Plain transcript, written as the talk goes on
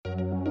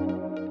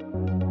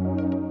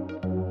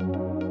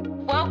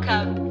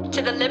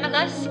to the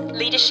Limitless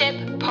Leadership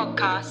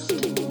Podcast.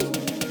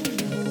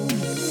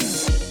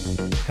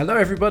 Hello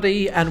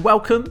everybody and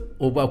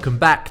welcome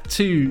back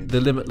to the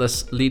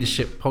Limitless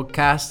Leadership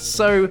Podcast.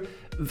 So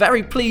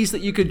very pleased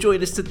that you could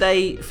join us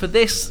today for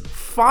this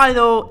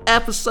final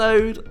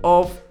episode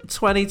of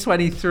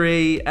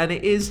 2023, and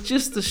it is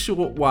just a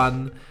short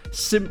one,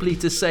 simply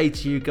to say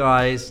to you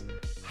guys,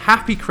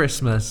 Happy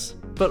Christmas,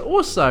 but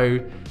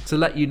also to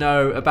let you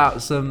know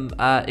about some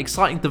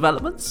exciting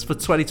developments for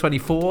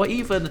 2024,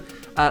 even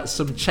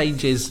some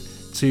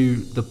changes to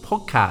the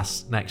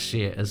podcast next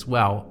year as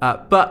well.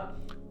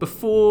 But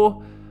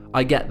before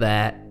I get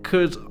there,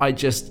 could I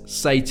just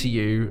say to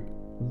you,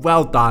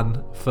 well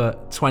done for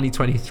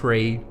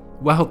 2023.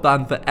 Well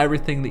done for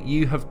everything that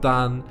you have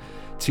done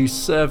to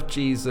serve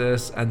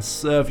Jesus and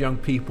serve young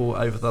people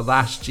over the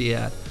last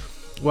year.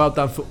 Well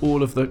done for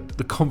all of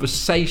the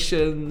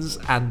conversations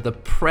and the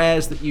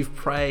prayers that you've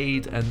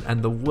prayed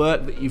and the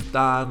work that you've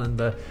done and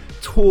the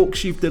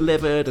talks you've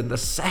delivered and the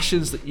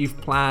sessions that you've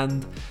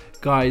planned.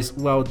 Guys,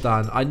 well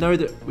done. I know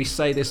that we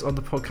say this on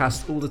the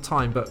podcast all the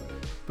time, but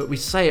we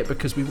say it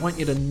because we want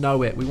you to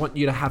know it. We want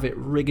you to have it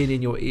ringing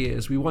in your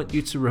ears. We want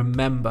you to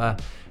remember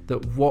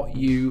that what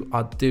you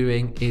are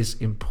doing is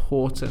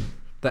important.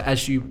 That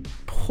as you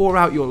pour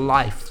out your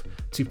life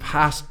to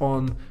pass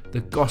on the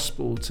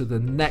gospel to the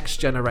next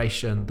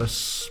generation, the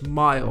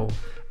smile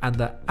and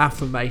the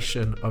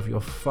affirmation of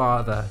your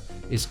Father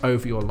is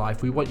over your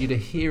life. We want you to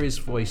hear his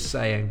voice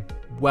saying,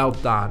 well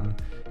done,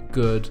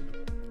 good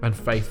and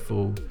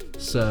faithful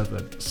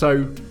servant.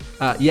 So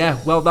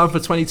well done for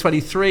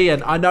 2023.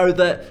 And I know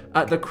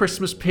that the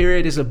Christmas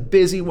period is a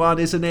busy one,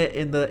 isn't it,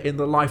 in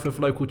the life of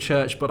local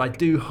church, but I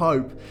do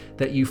hope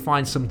that you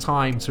find some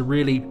time to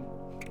really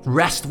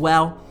rest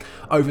well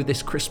over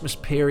this Christmas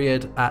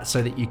period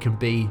so that you can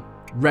be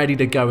ready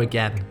to go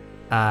again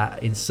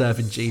in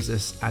serving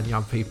Jesus and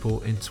young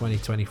people in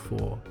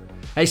 2024.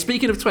 Hey,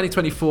 speaking of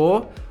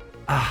 2024,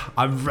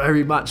 I'm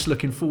very much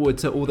looking forward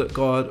to all that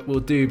God will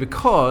do,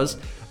 because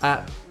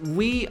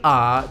we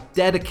are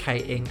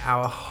dedicating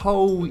our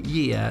whole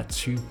year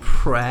to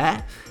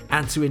prayer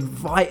and to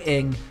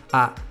inviting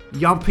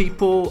young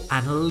people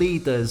and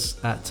leaders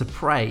to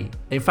pray.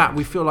 In fact,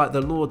 we feel like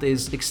the Lord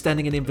is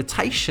extending an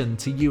invitation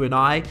to you and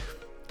I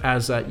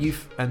as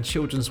youth and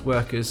children's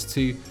workers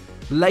to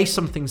lay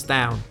some things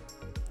down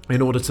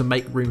in order to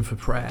make room for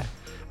prayer.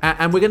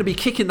 And we're going to be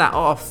kicking that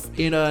off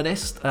in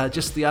earnest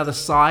just the other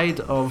side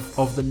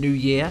of the new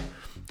year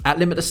at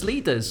Limitless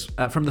Leaders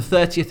from the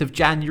 30th of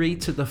January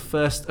to the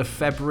 1st of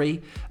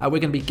February. We're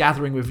going to be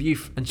gathering with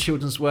youth and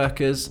children's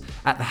workers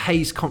at the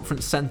Hayes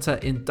Conference Centre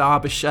in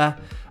Derbyshire.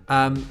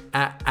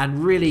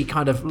 And really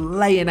kind of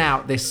laying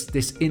out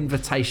this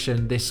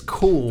invitation, this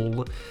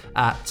call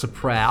to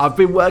prayer. I've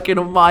been working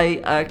on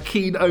my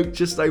keynote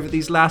just over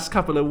these last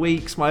couple of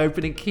weeks, my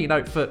opening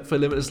keynote for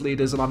Limitless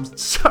Leaders, and I'm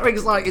so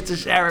excited to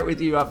share it with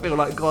you. I feel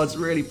like God's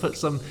really put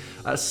some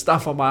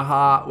stuff on my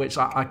heart, which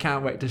I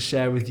can't wait to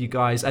share with you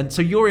guys. And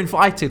so you're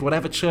invited,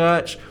 whatever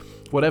church,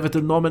 whatever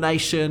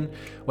denomination,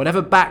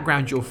 whatever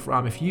background you're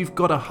from, if you've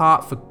got a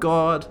heart for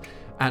God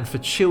and for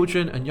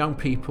children and young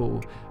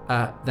people,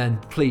 then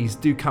please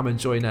do come and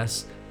join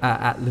us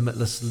at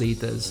Limitless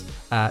Leaders.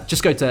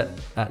 Just go to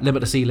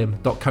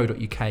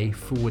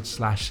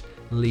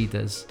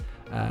limitlesselim.co.uk/leaders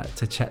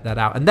to check that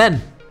out. And then,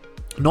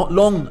 not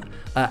long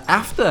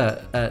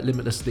after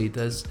Limitless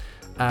Leaders,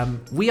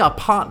 we are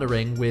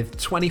partnering with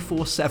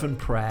 24/7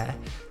 Prayer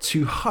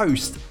to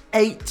host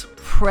 8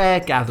 prayer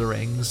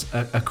gatherings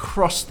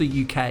across the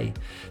UK.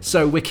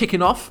 So we're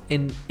kicking off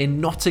in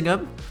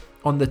Nottingham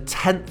on the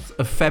 10th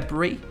of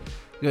February.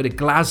 We go to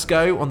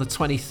Glasgow on the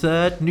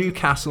 23rd,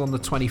 Newcastle on the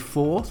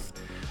 24th.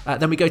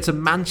 Then we go to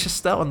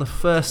Manchester on the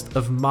 1st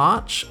of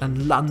March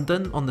and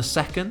London on the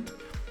 2nd.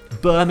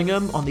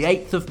 Birmingham on the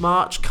 8th of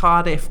March,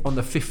 Cardiff on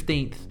the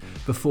 15th,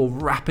 before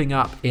wrapping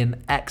up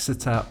in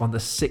Exeter on the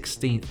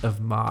 16th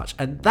of March.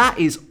 And that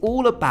is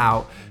all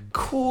about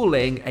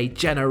calling a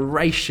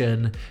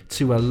generation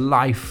to a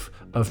life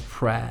of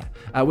prayer.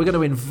 We're going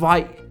to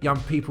invite young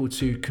people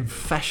to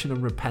confession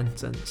and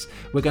repentance.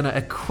 We're going to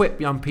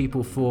equip young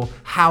people for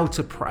how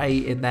to pray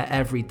in their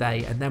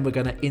everyday, and then we're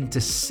going to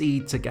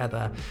intercede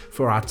together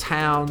for our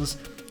towns,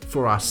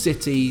 for our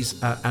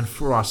cities, and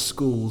for our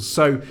schools.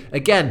 So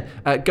again,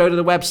 go to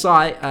the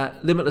website,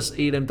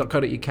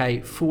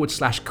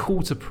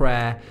 limitlesselim.co.uk/call to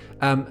prayer.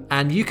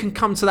 And you can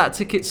come to that.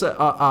 Tickets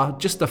are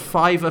just a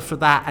 £5 for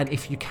that. And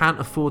if you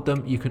can't afford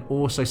them, you can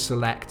also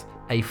select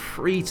a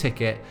free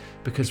ticket,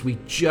 because we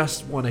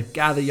just want to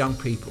gather young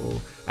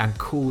people and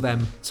call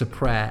them to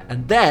prayer.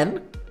 And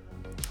then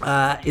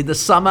in the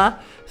summer,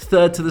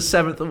 3rd to the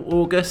 7th of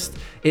August,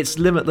 it's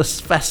Limitless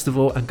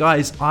Festival. And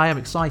guys, I am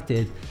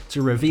excited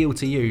to reveal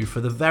to you for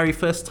the very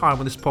first time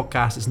on this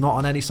podcast, it's not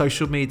on any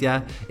social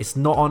media, it's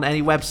not on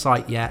any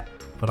website yet,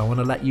 but I want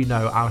to let you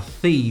know our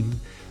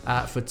theme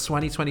for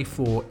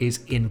 2024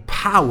 is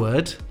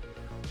Empowered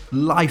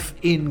Life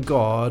in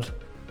God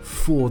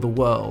for the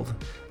World.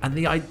 And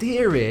the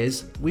idea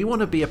is we want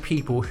to be a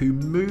people who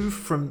move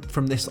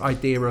from this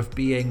idea of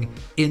being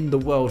in the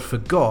world for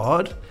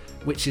God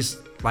which is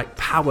like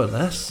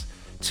powerless,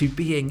 to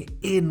being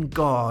in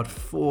God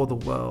for the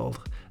world.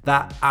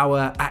 That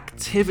our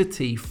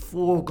activity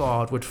for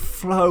God would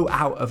flow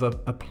out of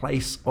a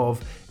place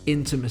of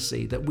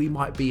intimacy, that we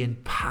might be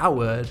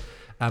empowered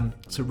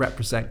to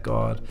represent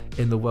God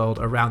in the world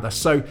around us.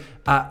 So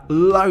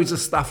loads of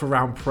stuff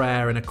around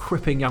prayer and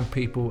equipping young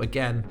people,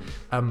 again,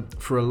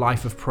 for a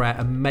life of prayer,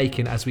 and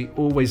making, as we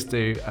always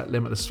do at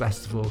Limitless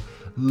Festival,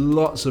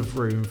 lots of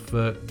room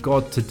for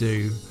God to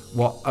do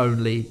what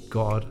only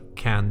God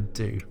can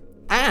do.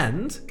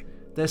 And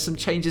there's some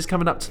changes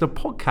coming up to the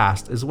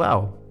podcast as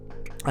well.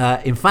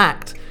 In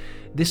fact,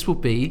 this will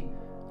be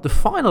the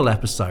final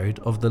episode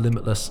of the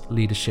Limitless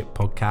Leadership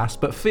Podcast,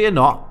 but fear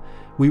not,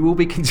 we will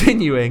be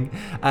continuing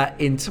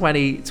in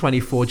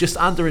 2024, just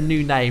under a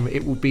new name.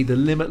 It will be the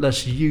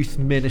Limitless Youth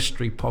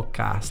Ministry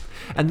Podcast.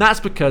 And that's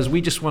because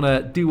we just want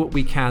to do what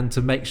we can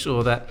to make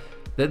sure that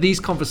these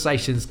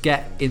conversations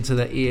get into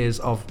the ears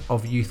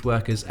of youth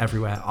workers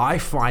everywhere. I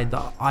find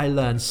that I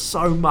learn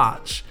so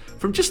much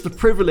from just the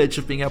privilege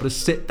of being able to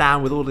sit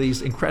down with all of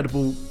these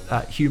incredible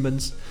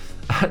humans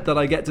that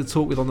I get to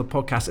talk with on the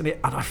podcast, and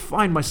I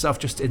find myself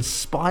just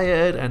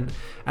inspired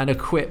and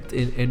equipped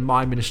in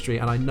my ministry,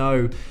 and I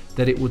know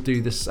that it will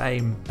do the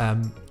same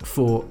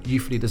for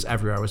youth leaders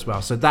everywhere as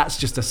well. So that's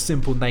just a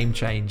simple name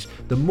change.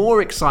 The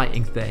more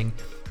exciting thing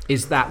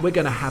is that we're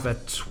going to have a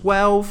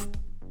 12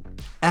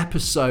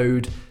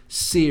 episode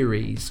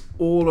series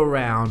all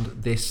around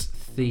this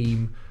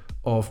theme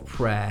of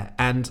prayer,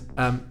 and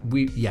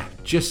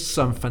just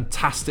some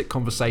fantastic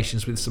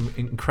conversations with some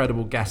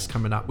incredible guests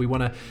coming up. We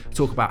want to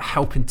talk about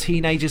helping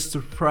teenagers to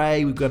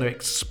pray. We're going to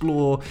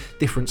explore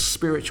different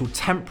spiritual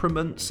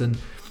temperaments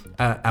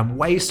and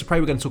ways to pray.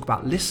 We're going to talk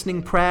about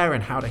listening prayer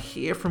and how to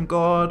hear from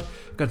God.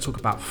 We're going to talk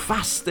about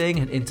fasting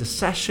and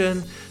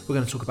intercession. We're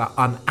going to talk about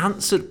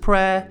unanswered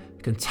prayer,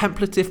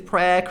 contemplative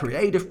prayer,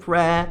 creative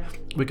prayer.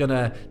 We're going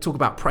to talk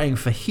about praying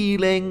for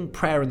healing,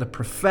 prayer in the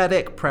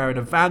prophetic, prayer and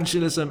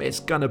evangelism. It's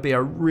going to be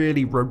a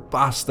really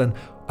robust and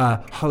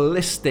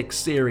holistic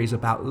series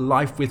about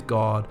life with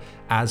God,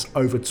 as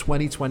over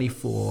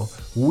 2024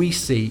 we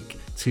seek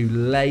to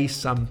lay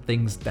some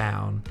things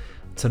down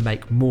to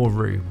make more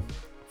room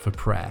for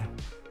prayer.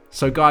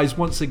 So guys,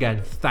 once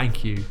again,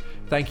 thank you.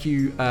 Thank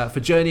you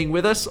for journeying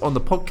with us on the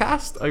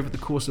podcast over the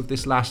course of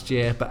this last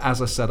year. But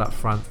as I said up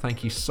front,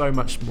 thank you so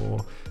much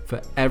more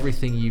for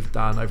everything you've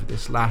done over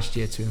this last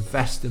year to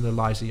invest in the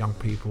lives of young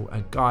people.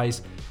 And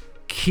guys,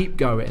 keep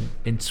going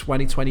in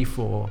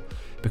 2024,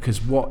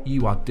 because what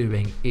you are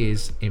doing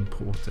is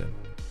important.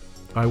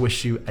 I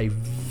wish you a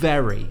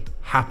very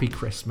happy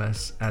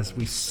Christmas as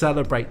we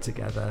celebrate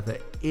together the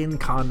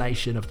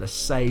incarnation of the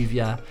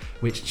Savior,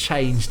 which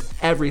changed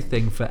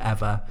everything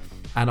forever.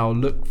 And I'll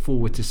look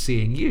forward to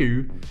seeing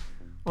you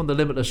on the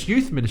Limitless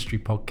Youth Ministry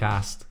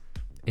Podcast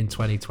in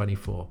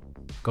 2024.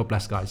 God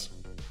bless, guys.